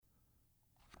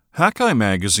Hakai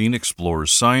Magazine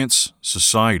explores science,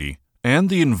 society, and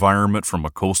the environment from a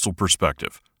coastal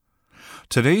perspective.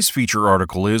 Today's feature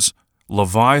article is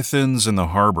Leviathans in the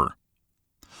Harbor.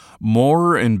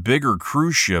 More and bigger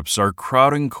cruise ships are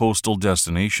crowding coastal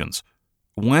destinations.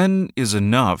 When is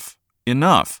enough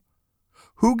enough?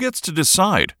 Who gets to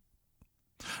decide?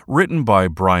 Written by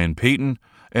Brian Payton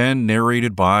and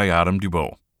narrated by Adam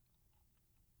Dubois.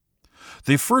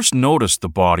 They first noticed the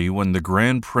body when the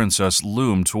Grand Princess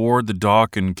loomed toward the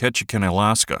dock in Ketchikan,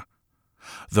 Alaska.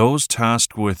 Those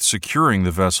tasked with securing the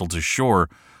vessel to shore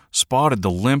spotted the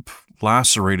limp,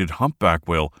 lacerated humpback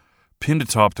whale pinned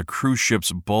atop the cruise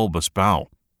ship's bulbous bow.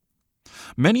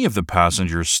 Many of the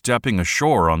passengers stepping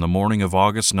ashore on the morning of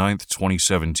August 9,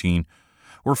 2017,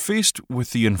 were faced with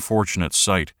the unfortunate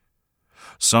sight.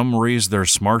 Some raised their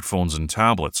smartphones and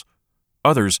tablets.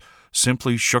 Others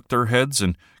simply shook their heads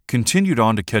and continued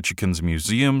on to Ketchikan's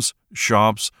museums,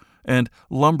 shops, and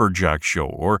lumberjack show,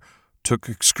 or took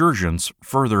excursions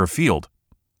further afield.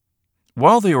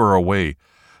 While they were away,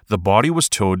 the body was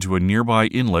towed to a nearby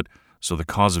inlet so the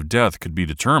cause of death could be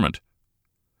determined.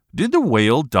 Did the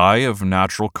whale die of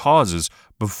natural causes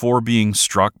before being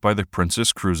struck by the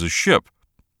Princess Cruises ship?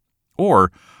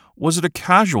 Or was it a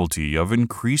casualty of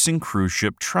increasing cruise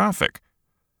ship traffic?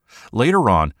 Later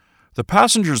on, the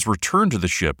passengers returned to the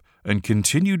ship and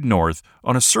continued north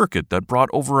on a circuit that brought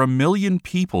over 1 million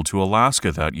people to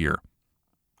Alaska that year.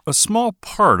 A small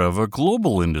part of a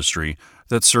global industry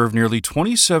that served nearly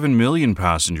 27 million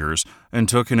passengers and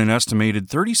took in an estimated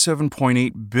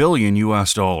 $37.8 billion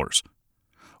US.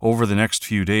 Over the next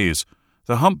few days,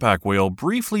 the humpback whale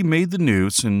briefly made the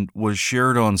news and was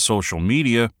shared on social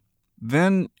media.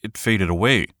 Then it faded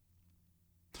away.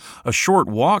 A short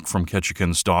walk from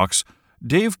Ketchikan's docks,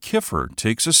 Dave Kiffer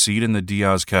takes a seat in the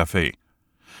Diaz Cafe.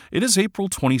 It is April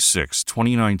 26,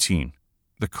 2019,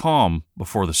 the calm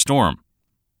before the storm.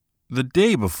 The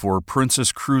day before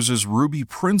Princess Cruises' Ruby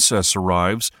Princess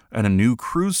arrives and a new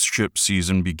cruise ship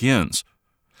season begins.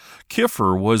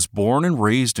 Kiffer was born and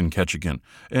raised in Ketchikan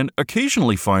and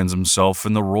occasionally finds himself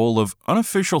in the role of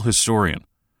unofficial historian.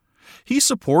 He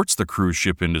supports the cruise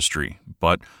ship industry,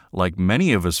 but, like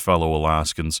many of his fellow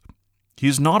Alaskans, he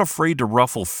is not afraid to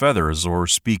ruffle feathers or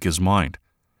speak his mind.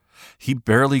 He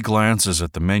barely glances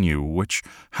at the menu, which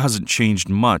hasn't changed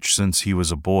much since he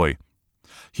was a boy.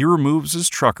 He removes his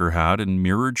trucker hat and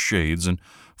mirrored shades and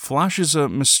flashes a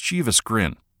mischievous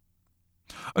grin.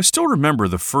 I still remember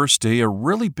the first day a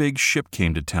really big ship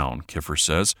came to town, Kiffer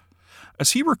says.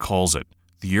 As he recalls it,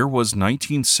 the year was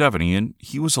 1970 and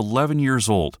he was 11 years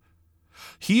old.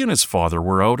 He and his father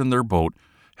were out in their boat,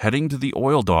 heading to the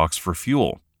oil docks for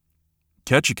fuel.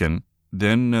 Ketchikan,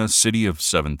 then a city of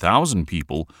 7,000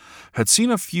 people, had seen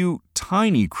a few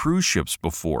tiny cruise ships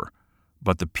before,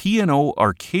 but the P&O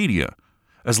Arcadia,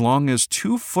 as long as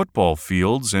 2 football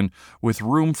fields and with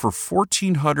room for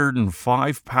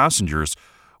 1,405 passengers,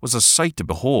 was a sight to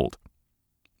behold.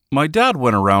 My dad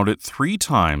went around it 3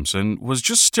 times and was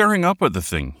just staring up at the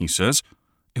thing, he says.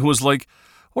 It was like,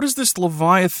 what is this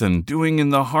Leviathan doing in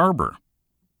the harbor?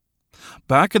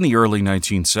 Back in the early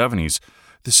 1970s,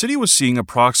 the city was seeing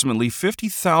approximately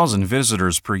 50,000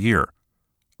 visitors per year.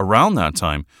 Around that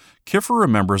time, Kiffer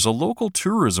remembers a local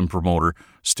tourism promoter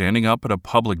standing up at a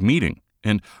public meeting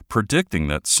and predicting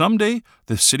that someday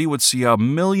the city would see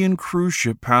 1 million cruise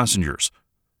ship passengers.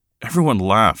 Everyone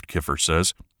laughed, Kiffer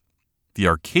says. The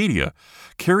Arcadia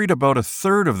carried about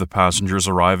 1/3 of the passengers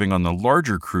arriving on the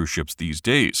larger cruise ships these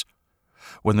days.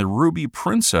 When the Ruby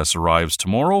Princess arrives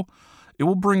tomorrow, it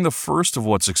will bring the first of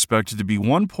what's expected to be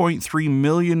 1.3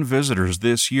 million visitors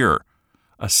this year,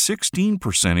 a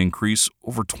 16% increase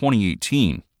over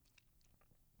 2018.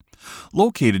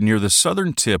 Located near the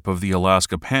southern tip of the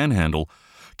Alaska Panhandle,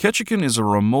 Ketchikan is a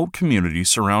remote community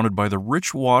surrounded by the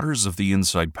rich waters of the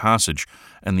Inside Passage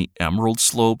and the emerald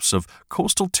slopes of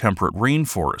coastal temperate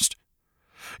rainforest.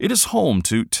 It is home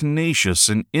to tenacious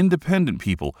and independent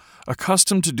people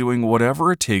accustomed to doing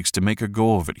whatever it takes to make a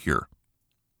go of it here.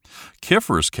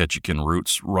 Kiffer's Ketchikan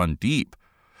roots run deep.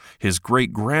 His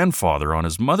great-grandfather on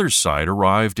his mother's side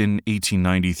arrived in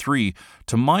 1893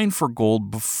 to mine for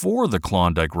gold before the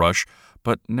Klondike Rush,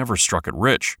 but never struck it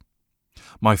rich.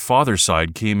 My father's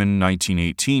side came in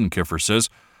 1918, Kiffer says.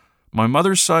 My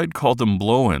mother's side called them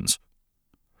blow-ins.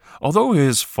 Although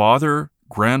his father,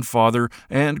 grandfather,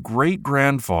 and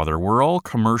great-grandfather were all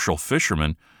commercial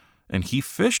fishermen, and he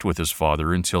fished with his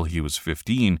father until he was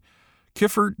 15,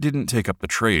 Kiffer didn't take up the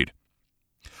trade.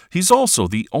 He's also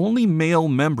the only male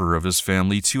member of his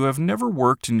family to have never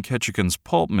worked in Ketchikan's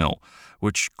pulp mill,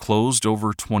 which closed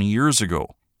over 20 years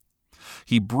ago.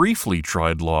 He briefly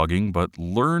tried logging, but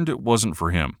learned it wasn't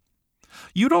for him.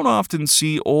 You don't often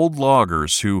see old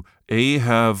loggers who A,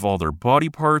 have all their body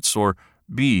parts, or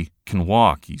B, can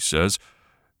walk, he says.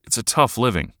 It's a tough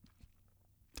living.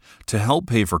 To help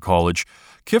pay for college,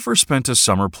 Kiffer spent a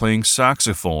summer playing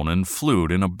saxophone and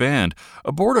flute in a band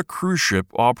aboard a cruise ship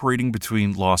operating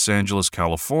between Los Angeles,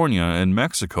 California, and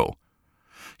Mexico.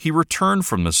 He returned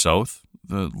from the South,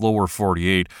 the lower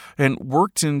 48, and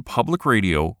worked in public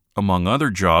radio, among other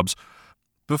jobs,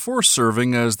 before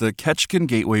serving as the Ketchikan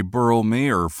Gateway Borough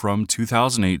Mayor from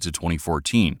 2008 to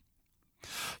 2014.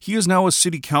 He is now a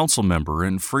city council member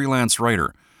and freelance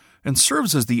writer, and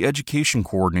serves as the education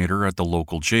coordinator at the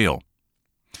local jail.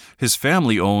 His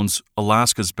family owns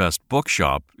Alaska's Best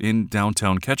Bookshop in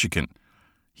downtown Ketchikan.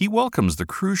 He welcomes the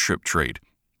cruise ship trade.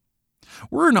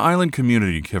 We're an island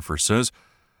community, Kiffer says.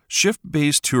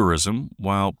 Shift-based tourism,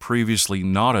 while previously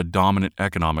not a dominant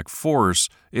economic force,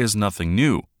 is nothing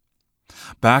new.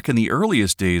 Back in the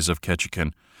earliest days of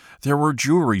Ketchikan, there were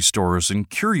jewelry stores and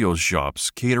curio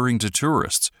shops catering to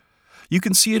tourists. You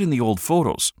can see it in the old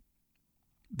photos.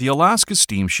 The Alaska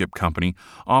Steamship Company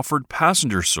offered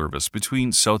passenger service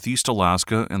between Southeast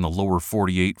Alaska and the lower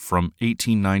 48 from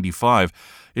 1895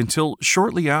 until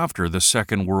shortly after the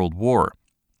Second World War.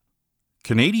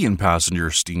 Canadian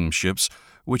passenger steamships,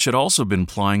 which had also been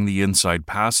plying the Inside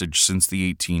Passage since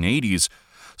the 1880s,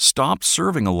 stopped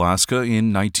serving Alaska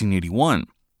in 1981.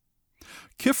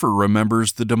 Kiffer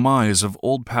remembers the demise of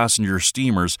old passenger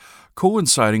steamers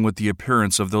coinciding with the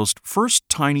appearance of those first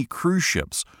tiny cruise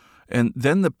ships, and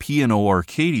then the P&O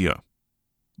Arcadia.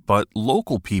 But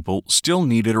local people still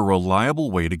needed a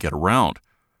reliable way to get around.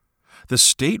 The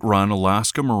state-run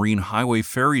Alaska Marine Highway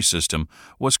Ferry System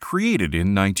was created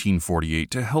in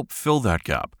 1948 to help fill that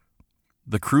gap.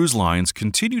 The cruise lines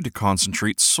continued to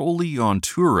concentrate solely on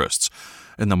tourists,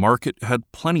 and the market had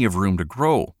plenty of room to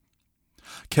grow.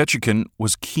 Ketchikan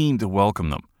was keen to welcome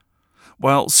them.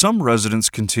 While some residents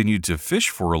continued to fish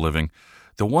for a living,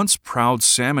 the once proud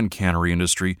salmon cannery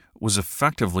industry was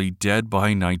effectively dead by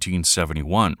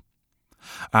 1971.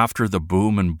 After the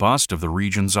boom and bust of the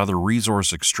region's other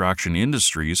resource extraction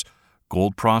industries,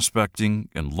 gold prospecting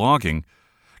and logging,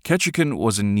 Ketchikan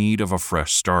was in need of a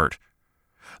fresh start.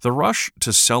 The rush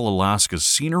to sell Alaska's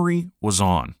scenery was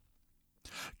on.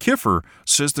 Kiffer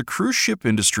says the cruise ship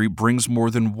industry brings more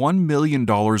than $1 million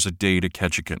a day to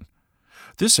Ketchikan.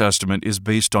 This estimate is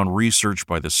based on research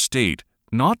by the state,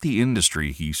 not the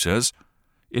industry, he says.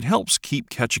 It helps keep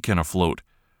Ketchikan afloat.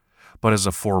 But as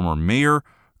a former mayor,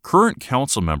 current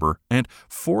council member, and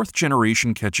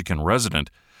fourth-generation Ketchikan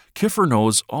resident, Kiffer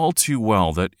knows all too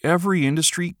well that every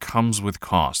industry comes with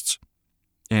costs.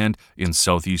 And in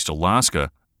Southeast Alaska,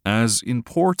 as in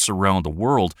ports around the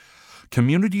world,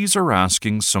 communities are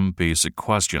asking some basic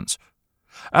questions.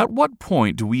 At what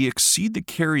point do we exceed the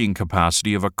carrying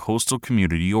capacity of a coastal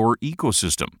community or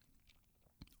ecosystem?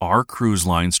 Are cruise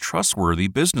lines trustworthy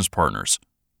business partners?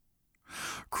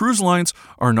 Cruise lines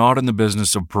are not in the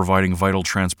business of providing vital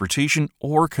transportation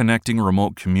or connecting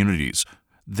remote communities.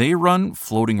 They run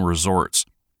floating resorts.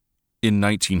 In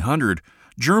 1900,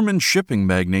 German shipping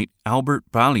magnate Albert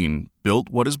Ballin built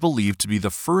what is believed to be the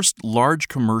first large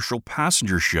commercial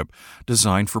passenger ship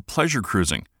designed for pleasure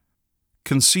cruising.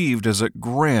 Conceived as a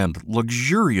grand,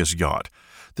 luxurious yacht,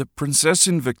 the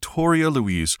Prinzessin Victoria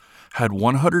Louise had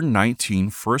 119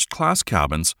 first-class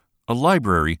cabins, a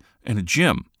library, and a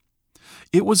gym.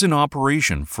 It was in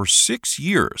operation for 6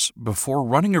 years before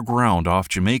running aground off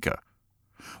Jamaica.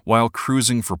 While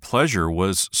cruising for pleasure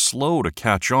was slow to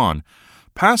catch on,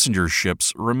 passenger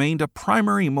ships remained a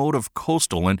primary mode of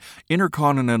coastal and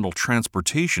intercontinental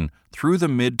transportation through the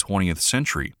mid-20th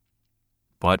century.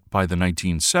 But by the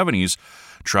 1970s,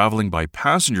 traveling by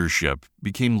passenger ship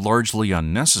became largely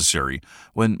unnecessary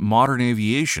when modern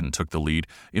aviation took the lead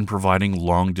in providing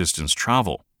long-distance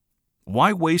travel.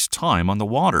 Why waste time on the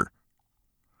water?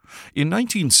 In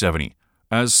 1970,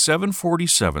 as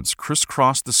 747s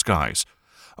crisscrossed the skies,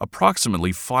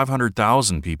 approximately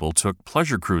 500,000 people took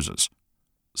pleasure cruises.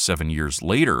 7 years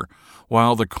later,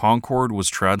 while the Concorde was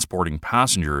transporting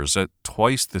passengers at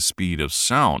twice the speed of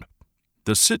sound,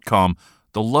 the sitcom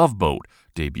The Love Boat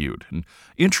debuted and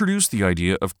introduced the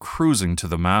idea of cruising to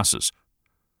the masses.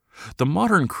 The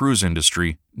modern cruise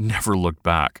industry never looked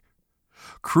back.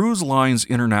 Cruise Lines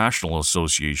International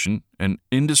Association, an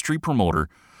industry promoter,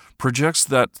 projects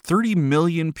that 30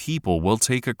 million people will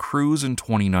take a cruise in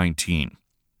 2019.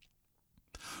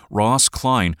 Ross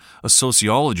Klein, a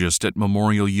sociologist at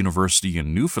Memorial University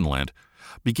in Newfoundland,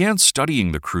 began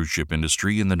studying the cruise ship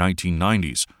industry in the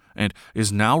 1990s and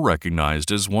is now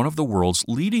recognized as one of the world's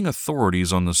leading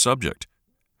authorities on the subject.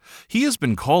 He has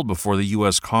been called before the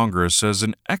U.S. Congress as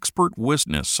an expert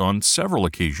witness on several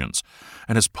occasions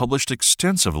and has published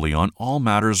extensively on all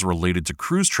matters related to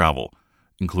cruise travel,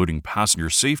 including passenger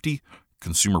safety,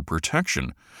 consumer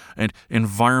protection, and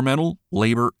environmental,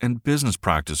 labor, and business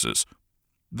practices.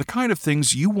 The kind of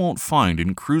things you won't find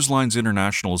in Cruise Lines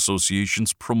International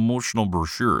Association's promotional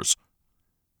brochures.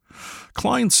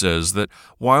 Klein says that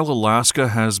while Alaska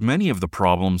has many of the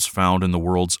problems found in the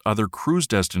world's other cruise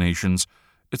destinations,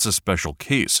 it's a special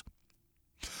case.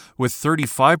 With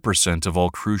 35% of all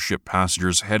cruise ship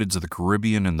passengers headed to the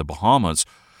Caribbean and the Bahamas,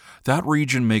 that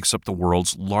region makes up the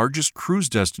world's largest cruise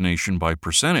destination by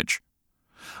percentage.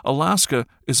 Alaska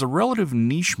is a relative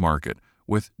niche market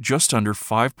with just under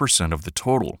 5% of the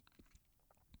total.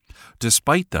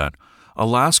 Despite that,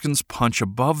 Alaskans punch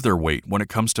above their weight when it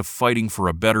comes to fighting for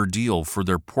a better deal for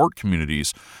their port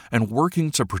communities and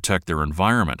working to protect their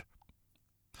environment.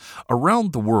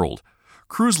 Around the world,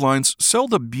 cruise lines sell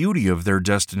the beauty of their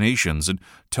destinations and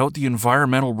tout the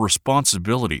environmental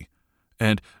responsibility,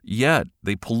 and yet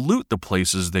they pollute the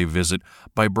places they visit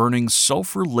by burning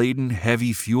sulfur-laden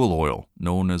heavy fuel oil,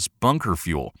 known as bunker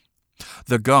fuel,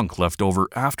 the gunk left over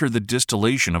after the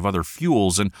distillation of other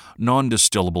fuels and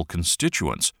non-distillable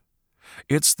constituents.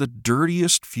 It's the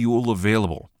dirtiest fuel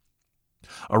available.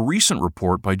 A recent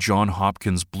report by Johns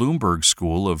Hopkins Bloomberg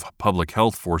School of Public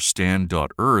Health for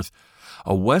Stand.Earth,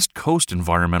 a West Coast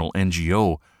environmental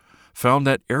NGO, found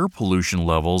that air pollution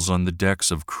levels on the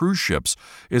decks of cruise ships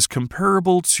is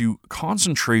comparable to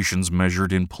concentrations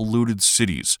measured in polluted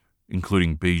cities,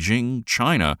 including Beijing,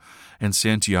 China, and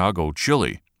Santiago,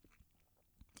 Chile.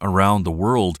 Around the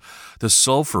world, the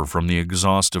sulfur from the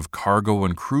exhaust of cargo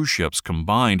and cruise ships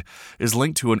combined is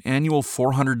linked to an annual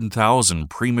 400,000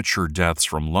 premature deaths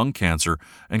from lung cancer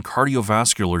and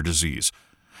cardiovascular disease,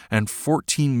 and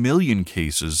 14 million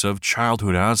cases of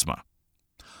childhood asthma.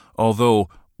 Although,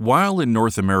 while in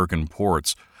North American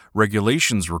ports,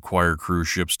 regulations require cruise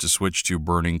ships to switch to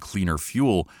burning cleaner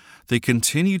fuel, they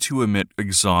continue to emit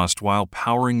exhaust while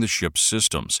powering the ship's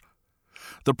systems.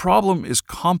 The problem is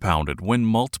compounded when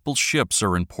multiple ships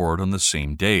are in port on the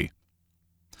same day.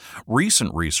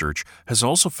 Recent research has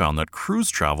also found that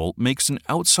cruise travel makes an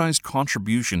outsized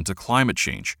contribution to climate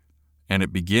change, and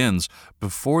it begins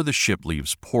before the ship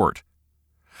leaves port.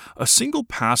 A single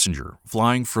passenger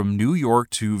flying from New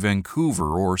York to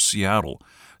Vancouver or Seattle,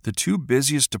 the two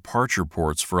busiest departure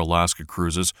ports for Alaska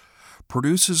cruises,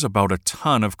 produces about a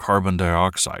ton of carbon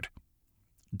dioxide.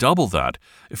 Double that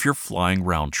if you're flying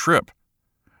round trip.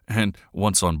 And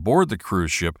once on board the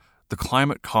cruise ship, the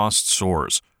climate cost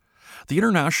soars. The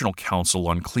International Council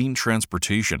on Clean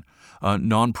Transportation, a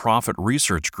nonprofit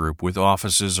research group with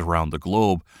offices around the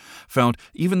globe, found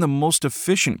even the most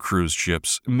efficient cruise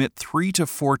ships emit 3 to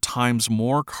 4 times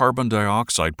more carbon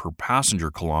dioxide per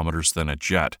passenger kilometers than a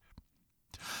jet.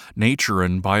 Nature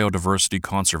and Biodiversity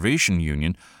Conservation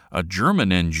Union, a German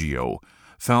NGO,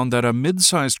 found that a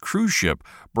mid-sized cruise ship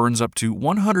burns up to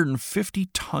 150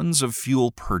 tons of fuel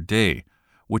per day,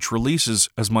 which releases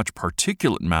as much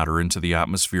particulate matter into the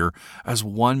atmosphere as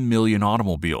 1 million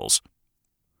automobiles.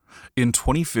 In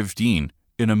 2015,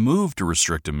 in a move to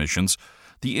restrict emissions,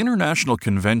 the International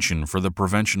Convention for the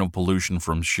Prevention of Pollution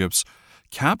from Ships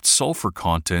capped sulfur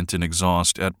content in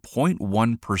exhaust at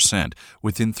 0.1%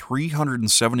 within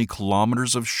 370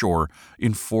 kilometers of shore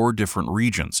in 4 different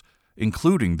regions,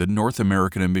 including the North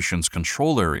American Emissions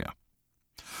Control Area.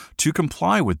 To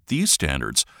comply with these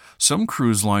standards, some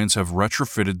cruise lines have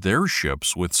retrofitted their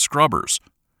ships with scrubbers.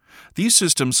 These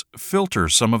systems filter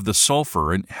some of the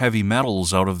sulfur and heavy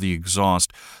metals out of the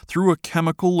exhaust through a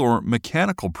chemical or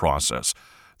mechanical process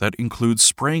that includes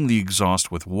spraying the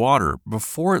exhaust with water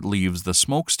before it leaves the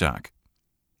smokestack.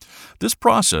 This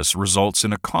process results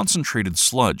in a concentrated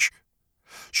sludge.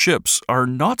 Ships are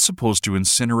not supposed to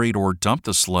incinerate or dump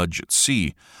the sludge at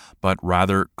sea, but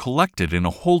rather collect it in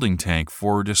a holding tank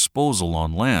for disposal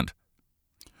on land.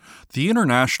 The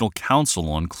International Council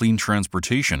on Clean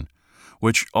Transportation,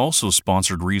 which also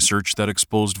sponsored research that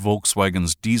exposed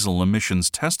Volkswagen's diesel emissions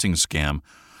testing scam,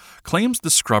 claims the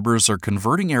scrubbers are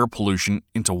converting air pollution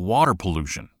into water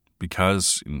pollution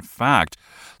because, in fact,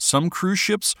 some cruise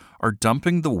ships are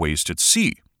dumping the waste at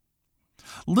sea.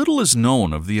 Little is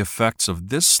known of the effects of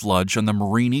this sludge on the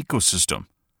marine ecosystem,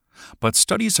 but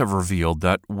studies have revealed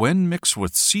that when mixed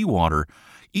with seawater,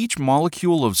 each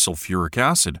molecule of sulfuric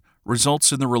acid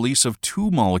results in the release of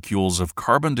 2 molecules of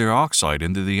carbon dioxide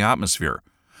into the atmosphere,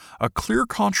 a clear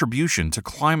contribution to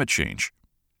climate change.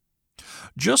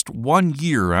 Just 1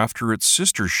 year after its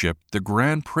sister ship, the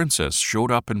Grand Princess,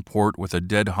 showed up in port with a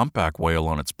dead humpback whale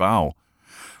on its bow,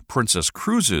 Princess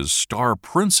Cruises' Star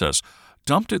Princess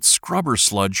dumped its scrubber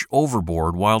sludge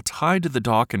overboard while tied to the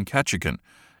dock in Ketchikan,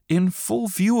 in full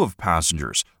view of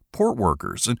passengers, port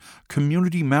workers, and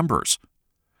community members.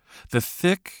 The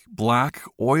thick, black,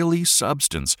 oily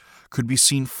substance could be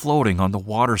seen floating on the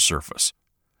water surface.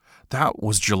 That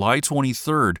was July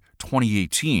 23,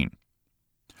 2018.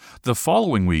 The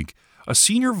following week, a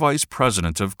senior vice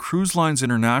president of Cruise Lines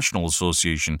International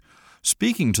Association,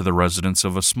 speaking to the residents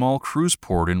of a small cruise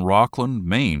port in Rockland,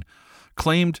 Maine,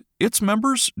 claimed its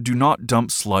members do not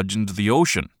dump sludge into the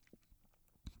ocean.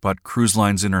 But Cruise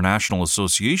Lines International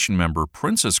Association member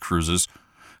Princess Cruises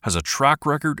has a track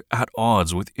record at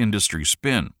odds with industry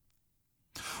spin.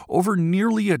 Over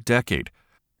nearly a decade,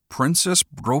 Princess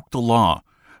broke the law,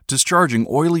 discharging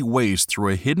oily waste through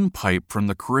a hidden pipe from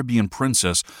the Caribbean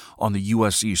Princess on the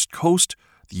U.S. East Coast,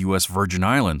 the U.S. Virgin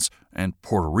Islands, and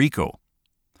Puerto Rico.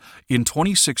 In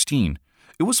 2016,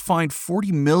 it was fined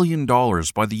 $40 million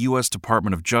by the U.S.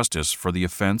 Department of Justice for the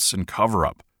offense and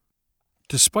cover-up.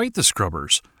 Despite the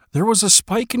scrubbers, there was a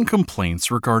spike in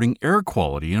complaints regarding air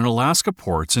quality in Alaska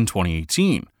ports in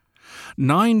 2018.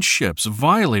 9 ships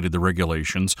violated the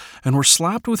regulations and were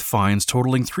slapped with fines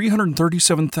totaling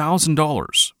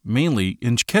 $337,000, mainly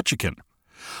in Ketchikan.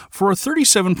 For a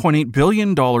 $37.8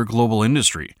 billion global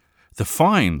industry, the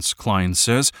fines, Klein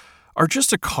says, are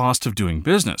just a cost of doing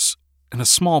business, and a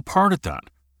small part at that.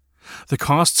 The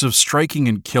costs of striking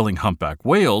and killing humpback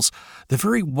whales, the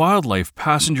very wildlife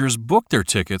passengers book their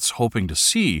tickets hoping to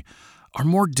see, are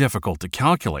more difficult to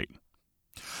calculate.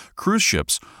 Cruise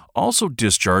ships also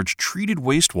discharge treated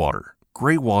wastewater,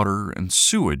 gray water, and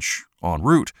sewage en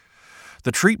route.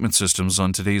 The treatment systems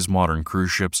on today's modern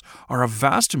cruise ships are a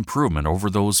vast improvement over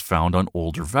those found on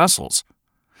older vessels.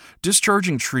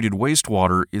 Discharging treated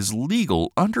wastewater is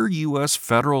legal under U.S.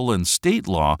 federal and state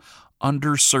law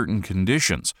under certain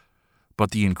conditions,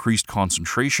 but the increased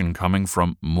concentration coming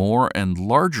from more and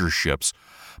larger ships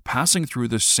passing through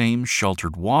the same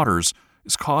sheltered waters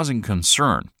is causing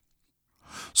concern.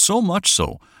 So much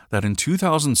so that in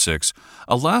 2006,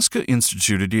 Alaska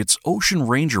instituted its Ocean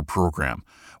Ranger program,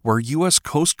 where U.S.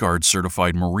 Coast Guard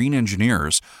certified marine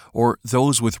engineers, or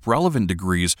those with relevant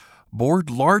degrees, board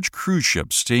large cruise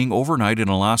ships staying overnight in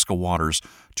Alaska waters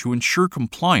to ensure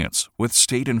compliance with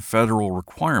state and federal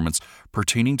requirements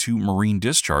pertaining to marine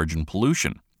discharge and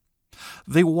pollution.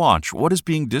 They watch what is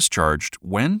being discharged,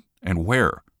 when, and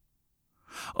where.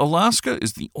 Alaska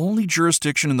is the only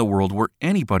jurisdiction in the world where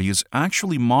anybody is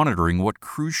actually monitoring what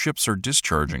cruise ships are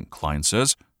discharging, Klein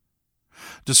says.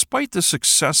 Despite the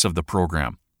success of the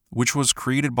program, which was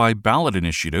created by Ballot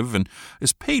Initiative and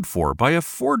is paid for by a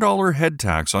 $4 head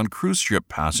tax on cruise ship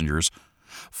passengers,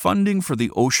 funding for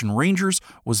the Ocean Rangers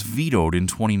was vetoed in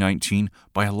 2019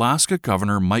 by Alaska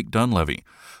Governor Mike Dunleavy,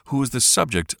 who was the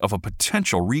subject of a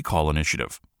potential recall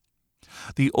initiative.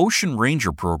 The Ocean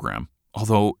Ranger program,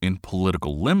 although in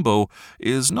political limbo,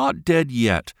 is not dead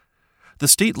yet. The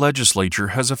state legislature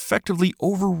has effectively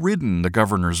overridden the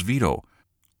governor's veto,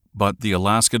 but the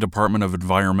Alaska Department of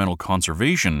Environmental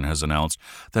Conservation has announced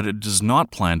that it does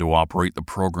not plan to operate the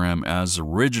program as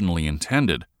originally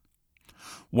intended.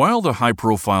 While the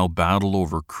high-profile battle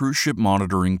over cruise ship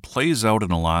monitoring plays out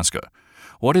in Alaska,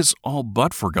 what is all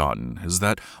but forgotten is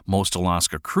that most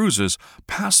Alaska cruises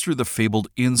pass through the fabled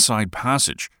Inside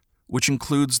Passage, which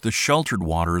includes the sheltered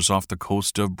waters off the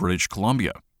coast of British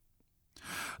Columbia.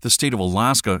 The state of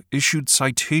Alaska issued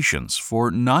citations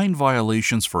for 9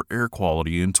 violations for air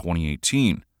quality in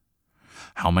 2018.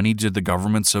 How many did the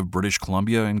governments of British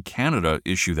Columbia and Canada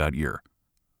issue that year?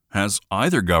 Has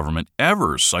either government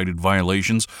ever cited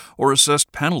violations or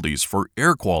assessed penalties for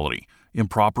air quality,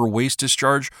 improper waste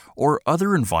discharge, or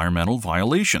other environmental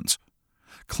violations?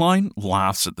 Klein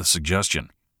laughs at the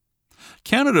suggestion.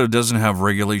 Canada doesn't have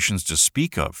regulations to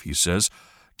speak of, he says,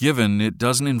 given it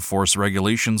doesn't enforce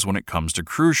regulations when it comes to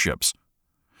cruise ships.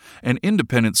 An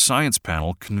independent science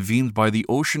panel convened by the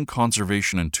Ocean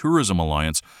Conservation and Tourism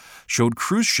Alliance showed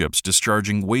cruise ships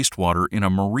discharging wastewater in a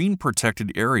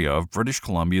marine-protected area of British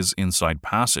Columbia's Inside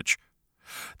Passage.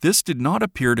 This did not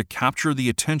appear to capture the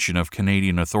attention of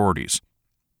Canadian authorities.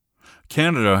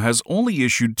 Canada has only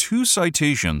issued 2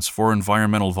 citations for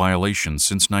environmental violations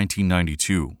since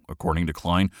 1992, according to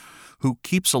Klein, who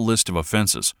keeps a list of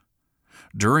offenses.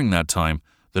 During that time,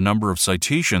 the number of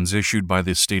citations issued by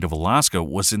the state of Alaska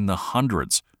was in the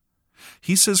hundreds.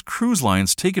 He says cruise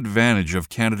lines take advantage of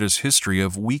Canada's history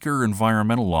of weaker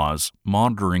environmental laws,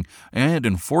 monitoring, and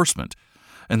enforcement,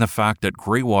 and the fact that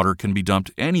grey water can be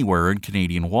dumped anywhere in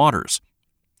Canadian waters.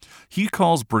 He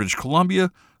calls British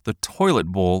Columbia the toilet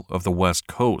bowl of the West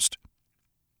Coast.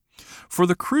 For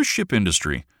the cruise ship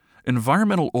industry,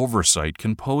 environmental oversight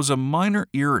can pose a minor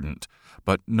irritant,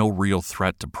 but no real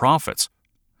threat to profits.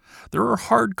 There are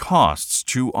hard costs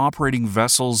to operating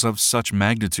vessels of such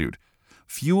magnitude.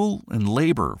 Fuel and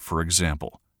labor, for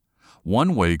example.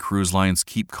 One way cruise lines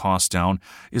keep costs down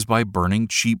is by burning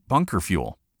cheap bunker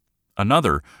fuel.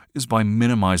 Another is by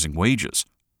minimizing wages.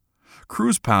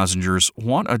 Cruise passengers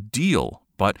want a deal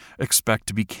but expect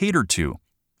to be catered to,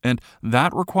 and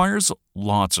that requires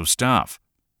lots of staff.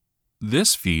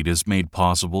 This feat is made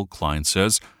possible, Klein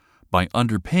says, by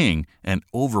underpaying and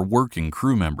overworking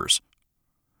crew members.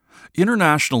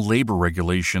 International labor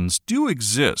regulations do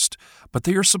exist, but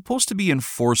they are supposed to be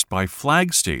enforced by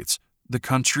flag states, the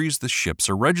countries the ships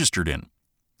are registered in.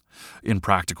 In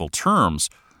practical terms,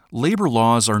 labor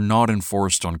laws are not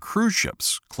enforced on cruise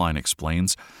ships, Klein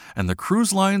explains, and the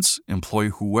cruise lines employ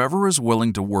whoever is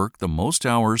willing to work the most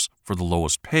hours for the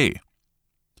lowest pay.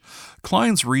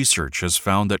 Klein's research has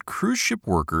found that cruise ship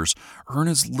workers earn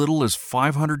as little as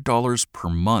 $500 per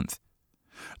month.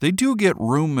 They do get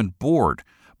room and board,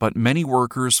 but many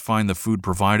workers find the food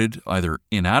provided either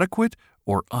inadequate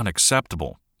or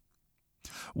unacceptable.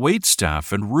 Wait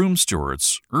staff and room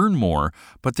stewards earn more,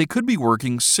 but they could be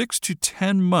working 6 to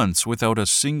 10 months without a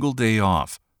single day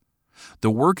off. The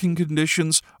working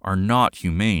conditions are not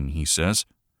humane, he says.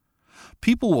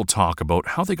 People will talk about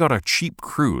how they got a cheap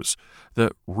cruise.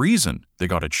 The reason they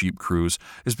got a cheap cruise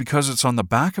is because it's on the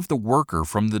back of the worker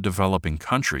from the developing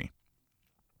country.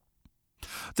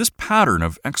 This pattern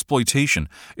of exploitation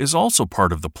is also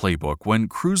part of the playbook when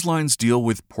cruise lines deal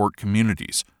with port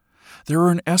communities. There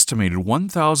are an estimated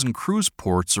 1,000 cruise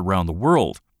ports around the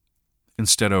world.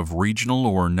 Instead of regional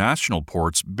or national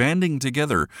ports banding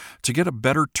together to get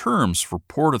better terms for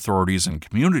port authorities and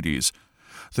communities,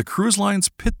 the cruise lines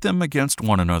pit them against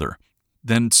one another,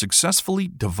 then successfully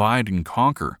divide and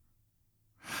conquer.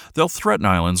 They'll threaten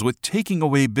islands with taking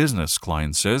away business,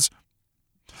 Klein says.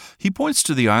 He points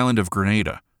to the island of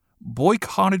Grenada,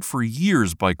 boycotted for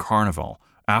years by Carnival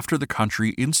after the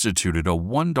country instituted a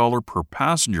 $1 per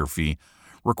passenger fee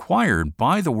required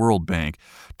by the World Bank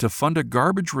to fund a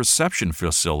garbage reception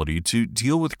facility to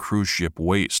deal with cruise ship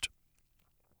waste.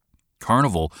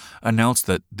 Carnival announced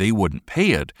that they wouldn't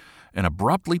pay it and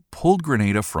abruptly pulled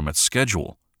Grenada from its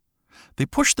schedule. They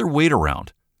pushed their weight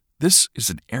around. This is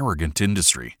an arrogant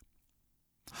industry.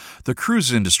 The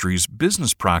cruise industry's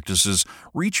business practices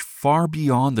reach far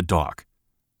beyond the dock.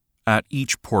 At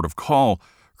each port of call,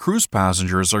 cruise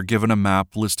passengers are given a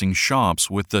map listing shops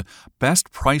with the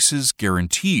best prices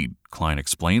guaranteed, Klein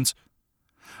explains.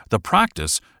 The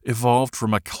practice evolved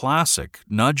from a classic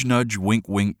nudge-nudge,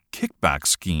 wink-wink kickback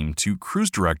scheme to cruise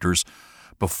directors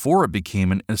before it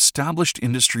became an established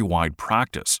industry-wide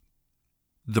practice.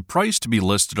 The price to be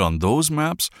listed on those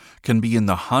maps can be in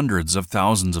the hundreds of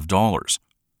thousands of dollars.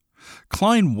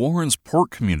 Klein warns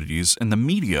port communities and the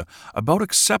media about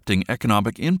accepting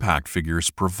economic impact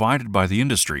figures provided by the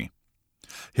industry.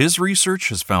 His research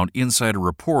has found insider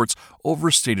reports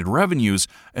overstated revenues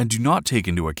and do not take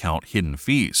into account hidden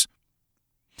fees.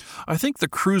 I think the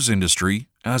cruise industry,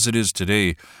 as it is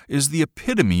today, is the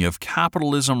epitome of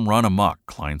capitalism run amok,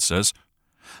 Klein says.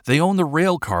 They own the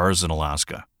rail cars in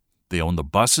Alaska. They own the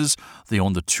buses. They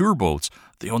own the tour boats.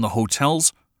 They own the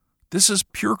hotels. This is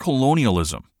pure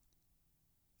colonialism.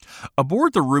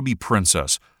 Aboard the Ruby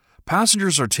Princess,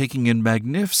 passengers are taking in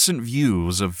magnificent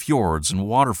views of fjords and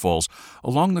waterfalls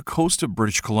along the coast of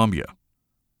British Columbia.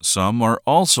 Some are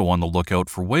also on the lookout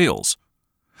for whales.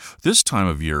 This time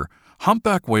of year,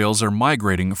 humpback whales are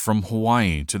migrating from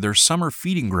Hawaii to their summer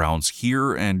feeding grounds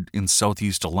here and in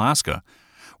southeast Alaska,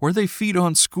 where they feed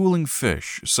on schooling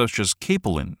fish such as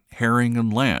capelin, herring,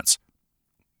 and lance.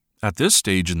 At this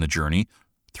stage in the journey,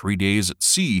 3 days at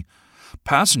sea,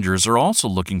 passengers are also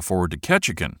looking forward to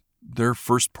Ketchikan, their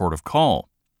first port of call.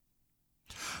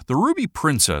 The Ruby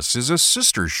Princess is a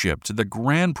sister ship to the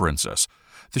Grand Princess,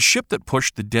 the ship that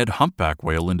pushed the dead humpback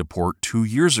whale into port 2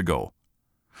 years ago.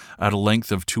 At a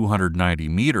length of 290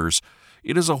 meters,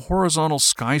 it is a horizontal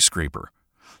skyscraper,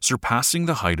 surpassing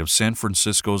the height of San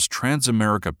Francisco's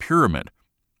Transamerica Pyramid,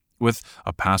 with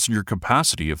a passenger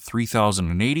capacity of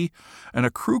 3,080 and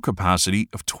a crew capacity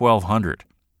of 1,200.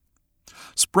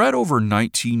 Spread over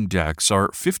 19 decks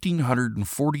are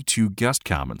 1,542 guest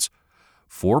cabins,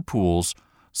 4 pools,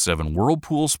 7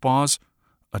 whirlpool spas,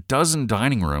 a dozen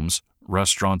dining rooms,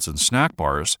 restaurants and snack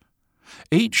bars,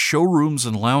 8 showrooms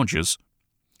and lounges,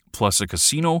 plus a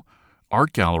casino,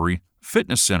 art gallery,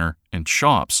 fitness center, and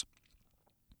shops.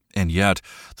 And yet,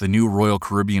 the new Royal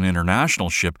Caribbean International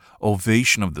ship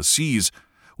Ovation of the Seas,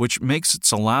 which makes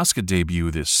its Alaska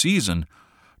debut this season,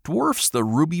 dwarfs the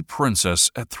Ruby Princess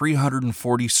at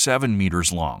 347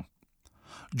 meters long.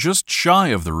 just shy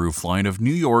of the roofline of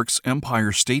New York's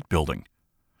Empire State Building.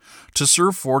 To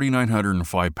serve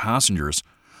 4,905 passengers,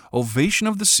 Ovation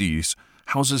of the Seas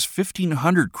houses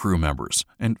 1,500 crew members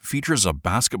and features a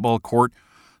basketball court,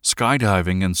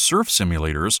 skydiving and surf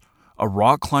simulators, a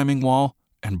rock climbing wall,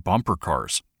 and bumper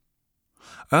cars.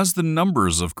 As the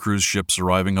numbers of cruise ships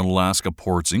arriving at Alaska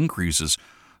ports increases,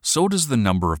 so does the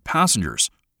number of passengers.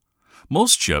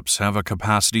 Most ships have a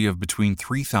capacity of between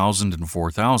 3,000 and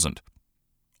 4,000.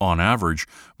 On average,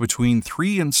 between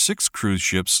 3 and 6 cruise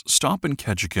ships stop in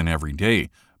Ketchikan every day,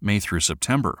 May through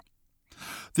September.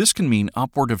 This can mean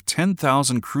upward of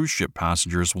 10,000 cruise ship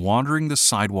passengers wandering the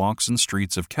sidewalks and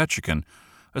streets of Ketchikan,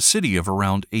 a city of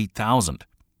around 8,000.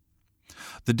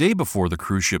 The day before the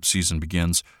cruise ship season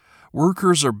begins,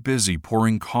 workers are busy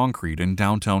pouring concrete in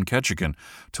downtown Ketchikan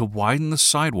to widen the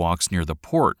sidewalks near the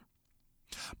port.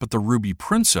 But the Ruby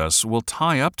Princess will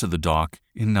tie up to the dock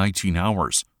in 19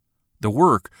 hours. The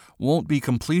work won't be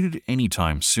completed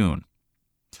anytime soon.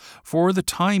 For the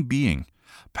time being,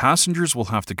 passengers will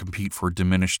have to compete for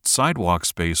diminished sidewalk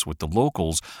space with the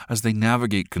locals as they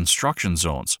navigate construction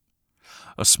zones.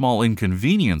 A small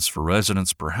inconvenience for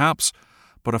residents perhaps,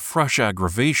 but a fresh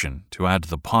aggravation to add to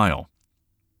the pile.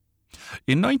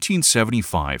 In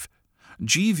 1975,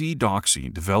 G.V.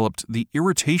 Doxey developed the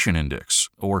Irritation Index,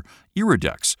 or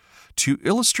Iridex, to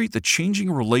illustrate the changing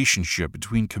relationship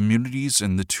between communities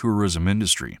and the tourism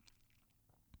industry.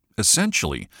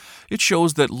 Essentially, it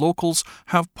shows that locals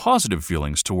have positive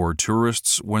feelings toward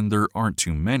tourists when there aren't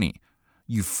too many,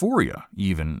 euphoria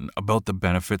even about the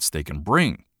benefits they can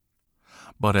bring.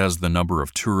 But as the number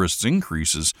of tourists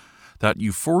increases, that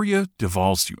euphoria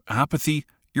devolves to apathy,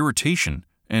 irritation,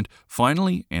 and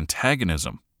finally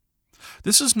antagonism.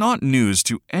 This is not news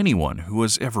to anyone who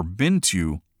has ever been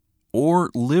to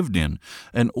or lived in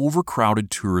an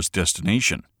overcrowded tourist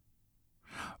destination.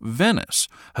 Venice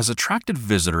has attracted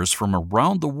visitors from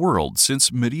around the world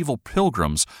since medieval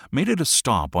pilgrims made it a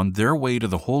stop on their way to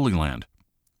the Holy Land.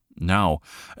 Now,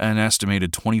 an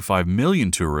estimated 25 million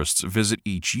tourists visit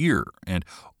each year, and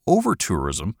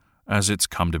over-tourism, as it's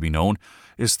come to be known,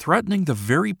 is threatening the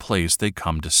very place they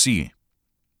come to see.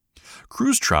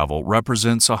 Cruise travel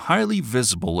represents a highly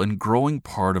visible and growing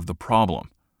part of the problem.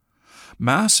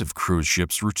 Massive cruise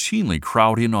ships routinely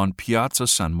crowd in on Piazza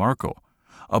San Marco,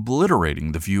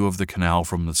 obliterating the view of the canal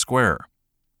from the square.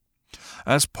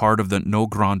 As part of the No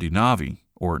Grandi Navi,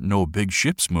 or No Big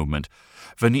Ships movement,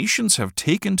 Venetians have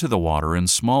taken to the water in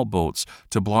small boats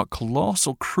to block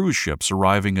colossal cruise ships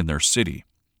arriving in their city.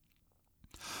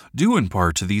 Due in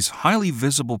part to these highly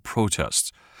visible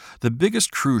protests, the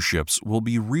biggest cruise ships will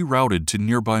be rerouted to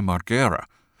nearby Marghera,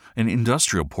 an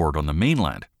industrial port on the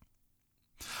mainland.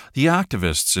 The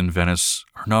activists in Venice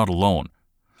are not alone.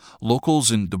 Locals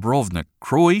in Dubrovnik,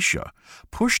 Croatia,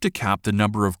 push to cap the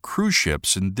number of cruise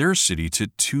ships in their city to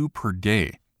 2 per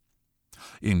day.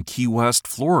 In Key West,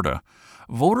 Florida,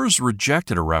 voters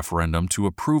rejected a referendum to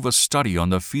approve a study on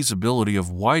the feasibility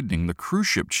of widening the cruise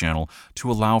ship channel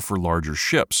to allow for larger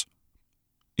ships.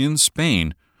 In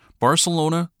Spain,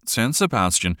 Barcelona, San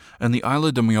Sebastian, and the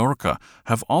Isla de Mallorca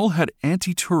have all had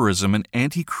anti-tourism and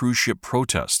anti-cruise ship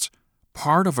protests,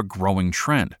 part of a growing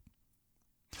trend.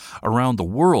 Around the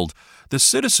world, the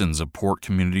citizens of port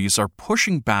communities are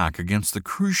pushing back against the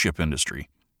cruise ship industry.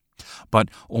 But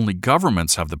only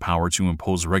governments have the power to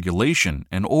impose regulation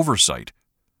and oversight.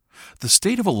 The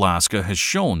state of Alaska has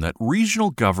shown that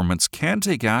regional governments can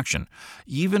take action,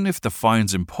 even if the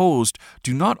fines imposed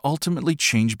do not ultimately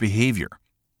change behavior.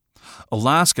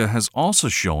 Alaska has also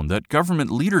shown that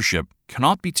government leadership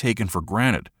cannot be taken for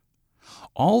granted.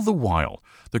 All the while,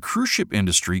 the cruise ship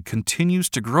industry continues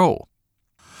to grow.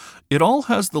 It all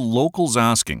has the locals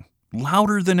asking,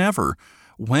 louder than ever,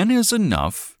 when is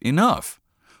enough enough?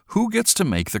 Who gets to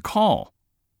make the call?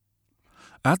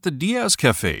 At the Diaz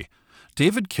Cafe,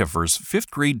 David Kiffer's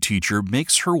 5th grade teacher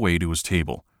makes her way to his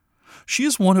table. She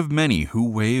is one of many who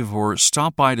wave or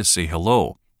stop by to say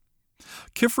hello.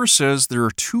 Kiffer says there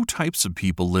are 2 types of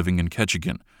people living in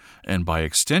Ketchikan, and by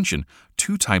extension,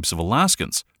 2 types of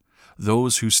Alaskans,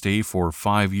 those who stay for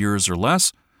 5 years or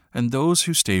less, and those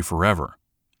who stay forever.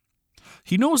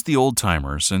 He knows the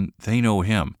old-timers, and they know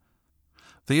him.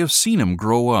 They have seen him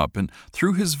grow up and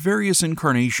through his various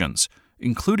incarnations,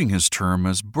 including his term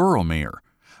as borough mayor,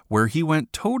 where he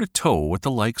went toe-to-toe with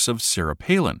the likes of Sarah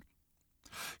Palin.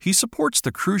 He supports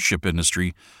the cruise ship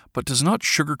industry, but does not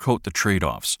sugarcoat the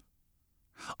trade-offs.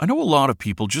 I know a lot of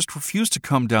people just refuse to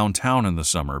come downtown in the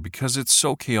summer because it's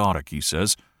so chaotic, he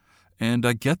says, and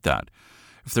I get that.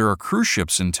 If there are cruise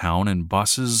ships in town and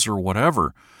buses or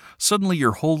whatever, suddenly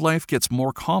your whole life gets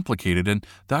more complicated and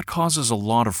that causes a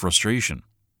lot of frustration.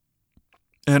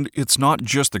 And it's not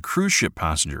just the cruise ship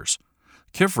passengers.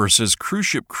 Kiffer says cruise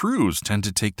ship crews tend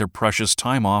to take their precious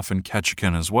time off in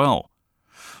Ketchikan as well.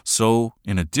 So,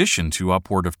 in addition to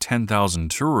upward of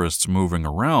 10,000 tourists moving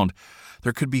around,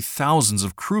 there could be thousands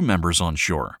of crew members on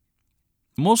shore.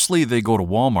 Mostly they go to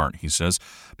Walmart, he says,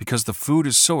 because the food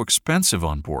is so expensive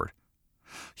on board.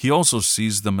 He also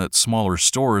sees them at smaller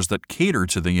stores that cater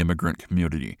to the immigrant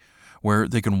community, where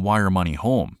they can wire money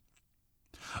home.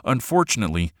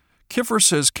 Unfortunately, Kiffer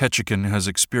says Ketchikan has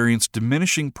experienced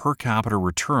diminishing per capita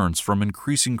returns from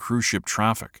increasing cruise ship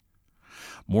traffic.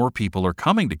 More people are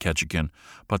coming to Ketchikan,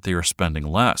 but they are spending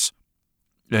less.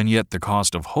 And yet the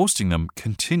cost of hosting them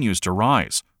continues to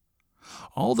rise.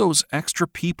 All those extra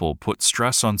people put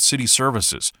stress on city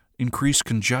services, increase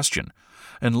congestion,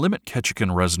 and limit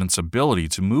Ketchikan residents' ability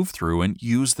to move through and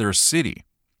use their city.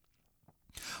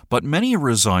 But many are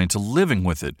resigned to living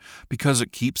with it because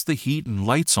it keeps the heat and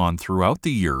lights on throughout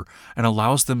the year and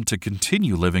allows them to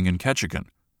continue living in Ketchikan.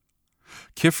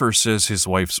 Kiffer says his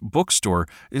wife's bookstore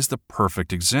is the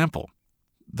perfect example.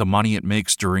 The money it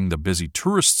makes during the busy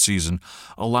tourist season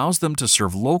allows them to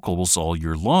serve locals all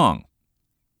year long.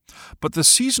 But the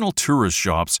seasonal tourist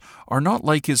shops are not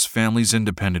like his family's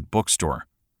independent bookstore.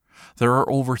 There are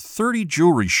over 30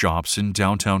 jewelry shops in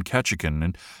downtown Ketchikan,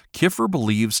 and Kiffer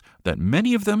believes that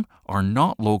many of them are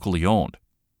not locally owned.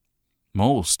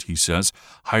 Most, he says,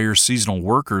 hire seasonal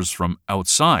workers from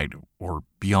outside or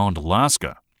beyond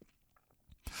Alaska.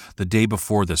 The day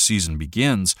before the season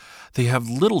begins, they have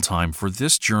little time for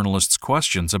this journalist's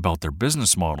questions about their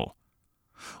business model.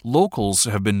 Locals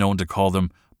have been known to call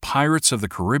them Pirates of the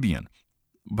Caribbean,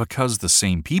 because the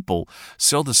same people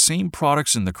sell the same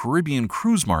products in the Caribbean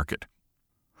cruise market.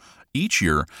 Each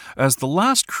year, as the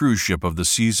last cruise ship of the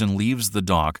season leaves the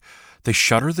dock, they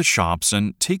shutter the shops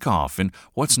and take off in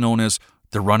what's known as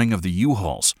the running of the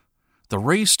U-Hauls, the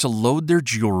race to load their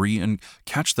jewelry and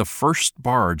catch the first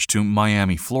barge to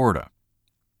Miami, Florida.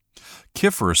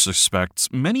 Kiffer suspects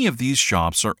many of these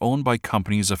shops are owned by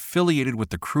companies affiliated with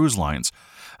the cruise lines,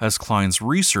 as Klein's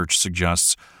research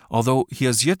suggests, although he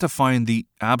has yet to find the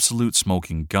absolute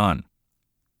smoking gun.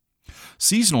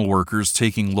 Seasonal workers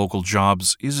taking local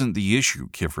jobs isn't the issue,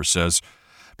 Kiffer says,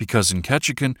 because in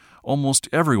Ketchikan, almost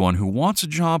everyone who wants a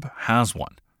job has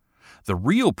one. The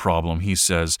real problem, he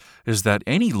says, is that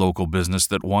any local business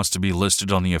that wants to be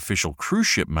listed on the official cruise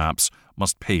ship maps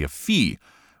must pay a fee,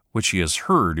 which he has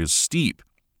heard is steep.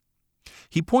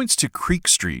 He points to Creek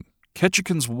Street,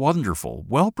 Ketchikan's wonderful,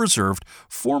 well-preserved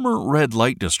former red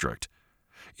light district.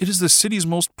 It is the city's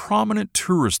most prominent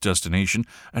tourist destination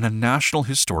and a National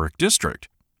Historic District.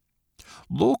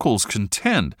 Locals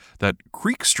contend that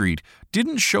Creek Street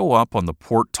didn't show up on the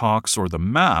port talks or the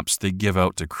maps they give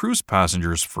out to cruise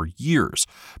passengers for years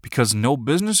because no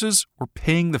businesses were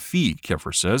paying the fee,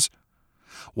 Kiffer says.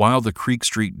 While the Creek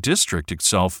Street district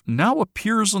itself now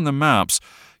appears on the maps,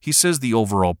 he says the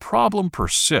overall problem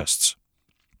persists.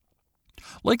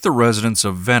 Like the residents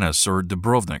of Venice or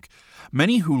Dubrovnik,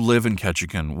 many who live in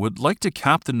Ketchikan would like to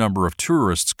cap the number of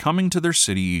tourists coming to their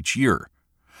city each year.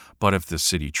 But if the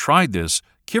city tried this,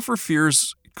 Kiffer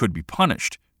fears it could be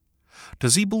punished.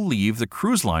 Does he believe the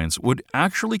cruise lines would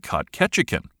actually cut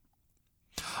Ketchikan?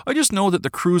 I just know that the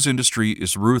cruise industry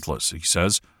is ruthless, he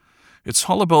says. It's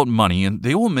all about money, and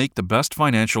they will make the best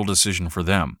financial decision for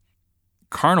them.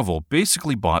 Carnival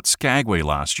basically bought Skagway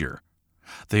last year.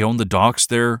 They own the docks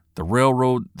there, the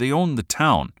railroad, they own the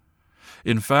town.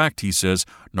 In fact, he says,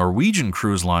 Norwegian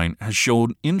Cruise Line has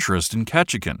shown interest in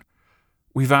Ketchikan.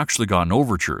 We've actually gotten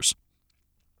overtures.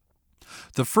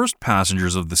 The first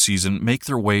passengers of the season make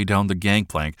their way down the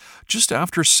gangplank just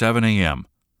after 7 a.m.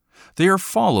 They are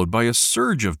followed by a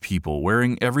surge of people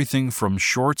wearing everything from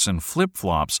shorts and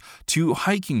flip-flops to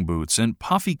hiking boots and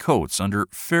puffy coats under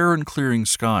fair and clearing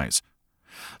skies.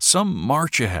 Some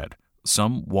march ahead,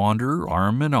 some wander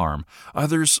arm in arm,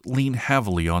 others lean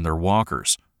heavily on their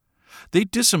walkers. They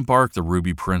disembark the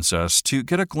Ruby Princess to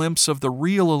get a glimpse of the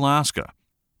real Alaska,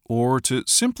 or to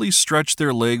simply stretch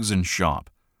their legs and shop.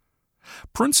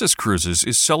 Princess Cruises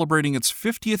is celebrating its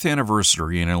 50th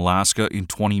anniversary in Alaska in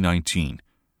 2019.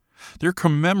 Their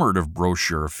commemorative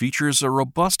brochure features a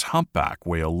robust humpback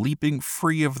whale leaping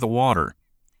free of the water.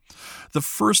 The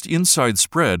first inside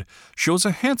spread shows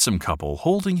a handsome couple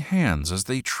holding hands as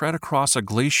they tread across a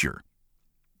glacier.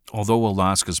 Although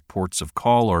Alaska's ports of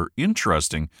call are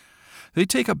interesting, they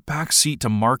take a back seat to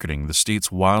marketing the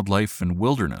state's wildlife and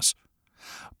wilderness.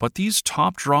 But these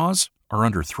top draws are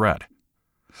under threat.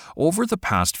 Over the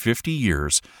past 50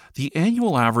 years, the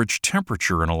annual average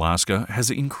temperature in Alaska has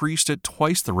increased at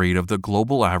twice the rate of the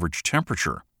global average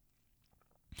temperature.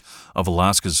 Of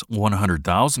Alaska's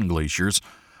 100,000 glaciers,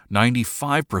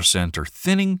 95% are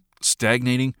thinning,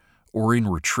 stagnating, or in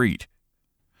retreat.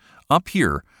 Up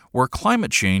here, where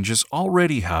climate change is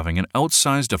already having an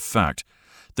outsized effect,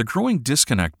 the growing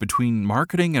disconnect between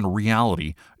marketing and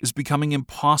reality is becoming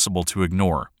impossible to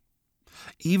ignore.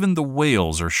 Even the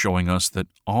whales are showing us that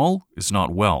all is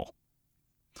not well.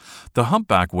 The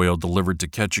humpback whale delivered to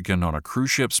Ketchikan on a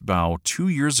cruise ship's bow 2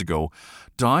 years ago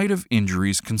died of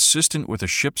injuries consistent with a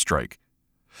ship strike.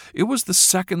 It was the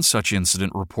second such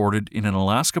incident reported in an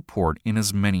Alaska port in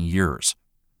as many years.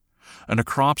 A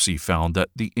necropsy found that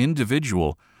the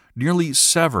individual, nearly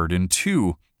severed in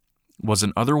two, was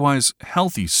an otherwise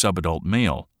healthy subadult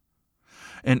male.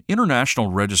 An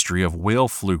international registry of whale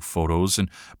fluke photos and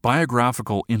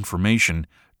biographical information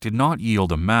did not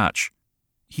yield a match.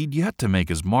 He'd yet to make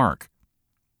his mark.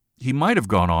 He might have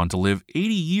gone on to live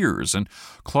 80 years and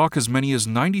clock as many as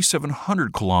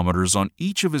 9,700 kilometers on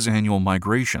each of his annual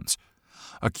migrations,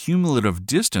 a cumulative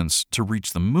distance to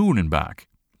reach the moon and back.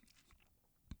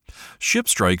 Ship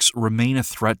strikes remain a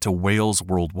threat to whales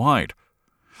worldwide.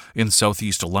 In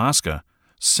southeast Alaska,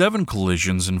 7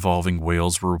 collisions involving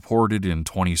whales were reported in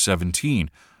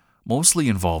 2017, mostly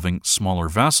involving smaller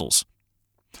vessels.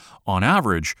 On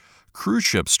average, cruise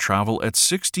ships travel at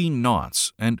 16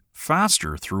 knots and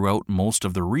faster throughout most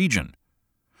of the region.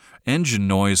 Engine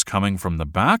noise coming from the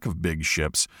back of big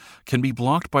ships can be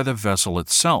blocked by the vessel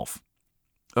itself,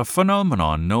 a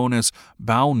phenomenon known as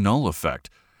bow null effect,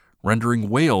 rendering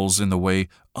whales in the way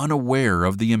unaware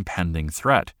of the impending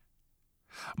threat.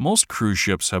 Most cruise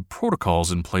ships have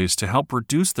protocols in place to help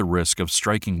reduce the risk of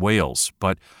striking whales,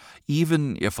 but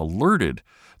even if alerted,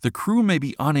 the crew may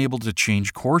be unable to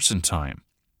change course in time.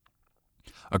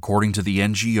 According to the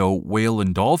NGO Whale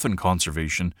and Dolphin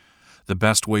Conservation, the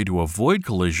best way to avoid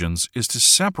collisions is to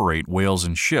separate whales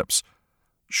and ships.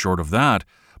 Short of that,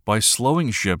 by slowing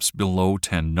ships below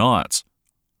 10 knots.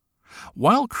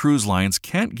 While cruise lines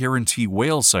can't guarantee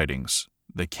whale sightings,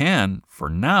 they can, for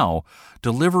now,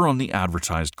 deliver on the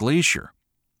advertised glacier.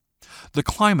 The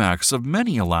climax of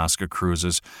many Alaska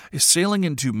cruises is sailing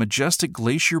into majestic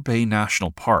Glacier Bay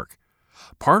National Park,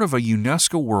 part of a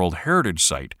UNESCO World Heritage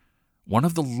Site, one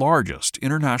of the largest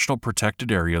international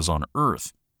protected areas on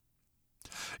Earth.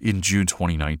 In June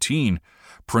 2019,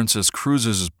 Princess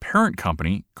Cruises' parent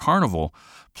company, Carnival,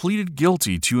 pleaded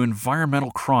guilty to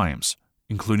environmental crimes,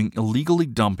 including illegally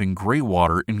dumping gray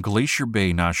water in Glacier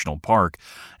Bay National Park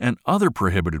and other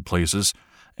prohibited places,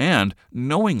 and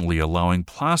knowingly allowing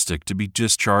plastic to be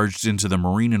discharged into the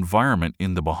marine environment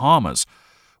in the Bahamas,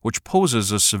 which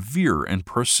poses a severe and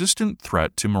persistent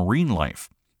threat to marine life.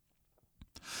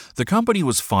 The company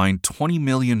was fined $20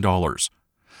 million,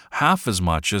 half as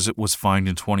much as it was fined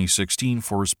in 2016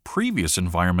 for its previous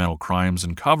environmental crimes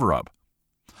and cover-up.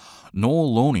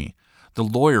 Noel Loney, the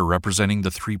lawyer representing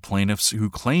the 3 plaintiffs who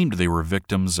claimed they were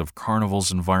victims of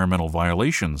Carnival's environmental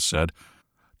violations, said,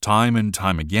 "Time and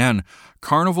time again,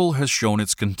 Carnival has shown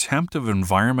its contempt of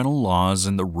environmental laws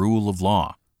and the rule of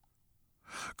law."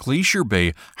 Glacier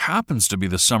Bay happens to be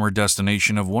the summer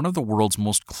destination of one of the world's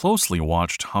most closely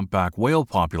watched humpback whale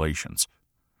populations.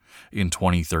 In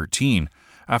 2013,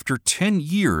 after 10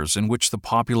 years in which the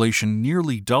population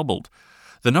nearly doubled,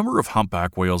 the number of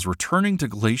humpback whales returning to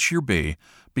Glacier Bay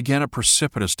began a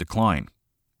precipitous decline.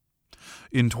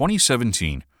 In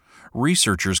 2017,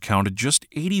 researchers counted just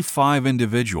 85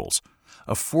 individuals,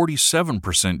 a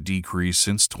 47% decrease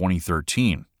since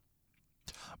 2013.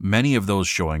 Many of those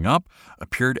showing up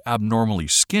appeared abnormally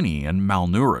skinny and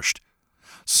malnourished.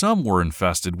 Some were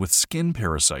infested with skin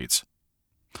parasites.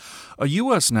 A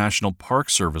U.S. National Park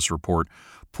Service report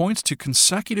points to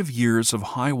consecutive years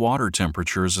of high water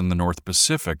temperatures in the North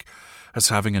Pacific as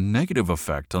having a negative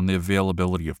effect on the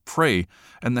availability of prey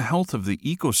and the health of the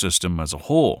ecosystem as a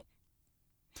whole.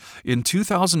 In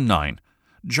 2009,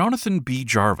 Jonathan B.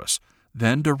 Jarvis,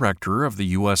 then director of the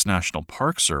U.S. National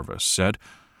Park Service, said,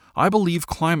 "I believe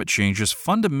climate change is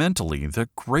fundamentally the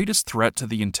greatest threat to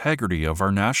the integrity of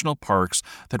our national parks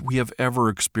that we have ever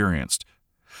experienced.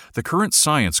 The current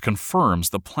science confirms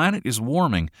the planet is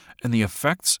warming and the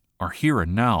effects are here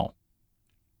and now."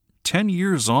 10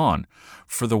 years on,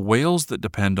 for the whales that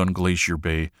depend on Glacier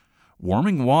Bay,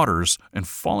 warming waters and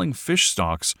falling fish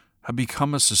stocks have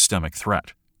become a systemic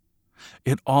threat.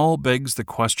 It all begs the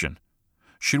question,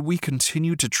 should we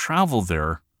continue to travel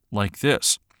there like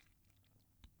this?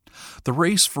 The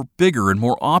race for bigger and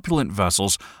more opulent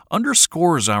vessels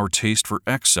underscores our taste for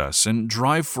excess and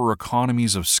drive for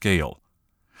economies of scale.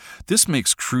 This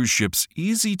makes cruise ships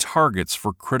easy targets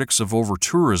for critics of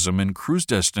over-tourism in cruise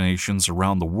destinations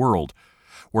around the world,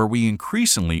 where we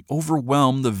increasingly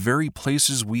overwhelm the very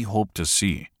places we hope to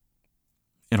see.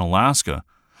 In Alaska,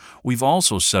 We've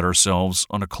also set ourselves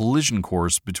on a collision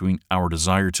course between our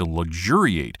desire to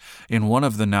luxuriate in one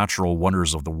of the natural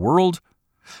wonders of the world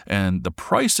and the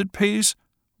price it pays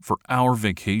for our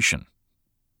vacation.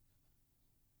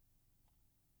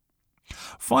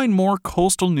 Find more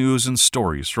coastal news and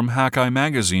stories from Hakai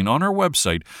Magazine on our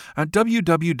website at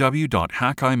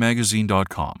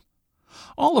www.hakaimagazine.com.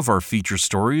 All of our feature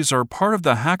stories are part of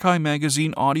the Hakai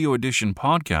Magazine Audio Edition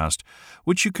podcast,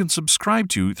 which you can subscribe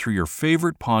to through your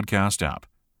favorite podcast app.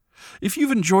 If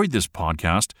you've enjoyed this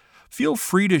podcast, feel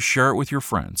free to share it with your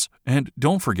friends, and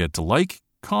don't forget to like,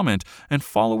 comment, and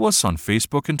follow us on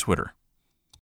Facebook and Twitter.